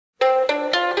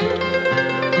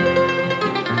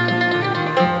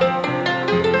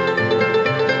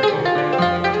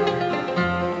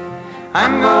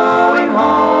I'm going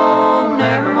home,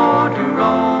 never more to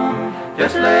roam.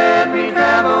 Just let me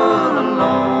travel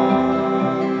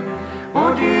alone.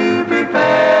 Won't you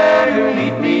prepare to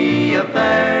lead me up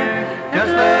there?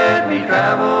 Just let me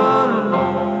travel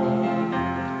alone.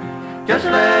 Just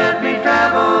let me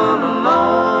travel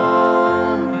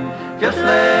alone. Just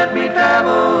let me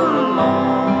travel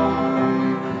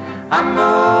alone. I'm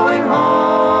going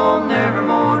home, never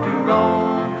more to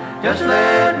roam. Just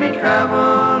let me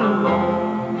travel alone.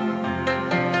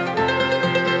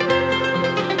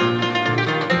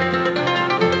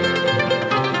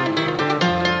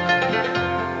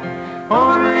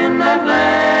 Over in that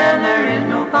land there is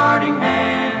no parting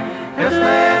hand. Just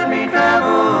let me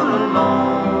travel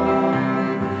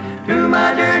alone. To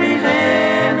my journey's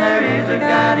end there is a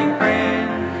guiding friend.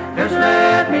 Just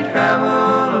let me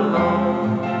travel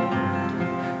alone.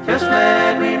 Just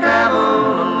let me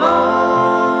travel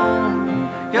alone.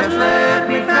 Just let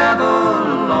me travel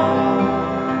alone.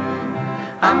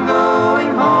 I'm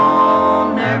going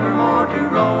home, never more to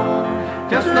roam.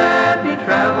 Just let me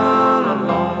travel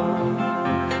alone.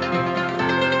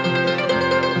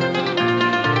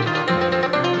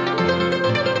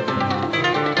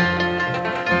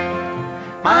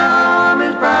 My home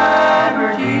is bright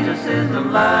where Jesus is the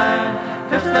light.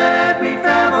 Just let me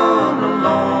travel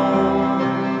alone.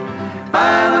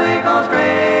 By the way called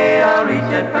straight, I'll reach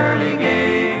that pearly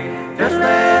gate. Just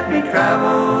let me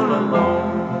travel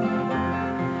alone.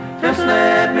 Just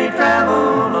let me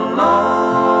travel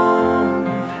alone.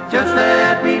 Just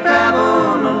let me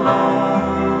travel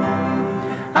alone.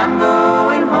 I'm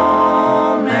going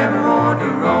home, never more to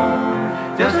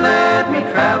roam. Just let me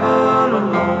travel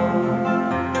alone.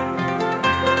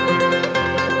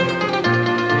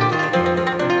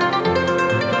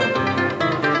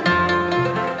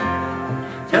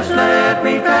 Just let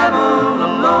me travel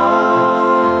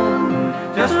alone.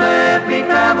 Just let me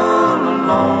travel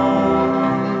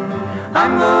alone.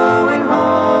 I'm going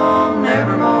home,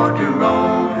 never more to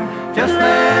roam. Just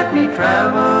let me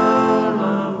travel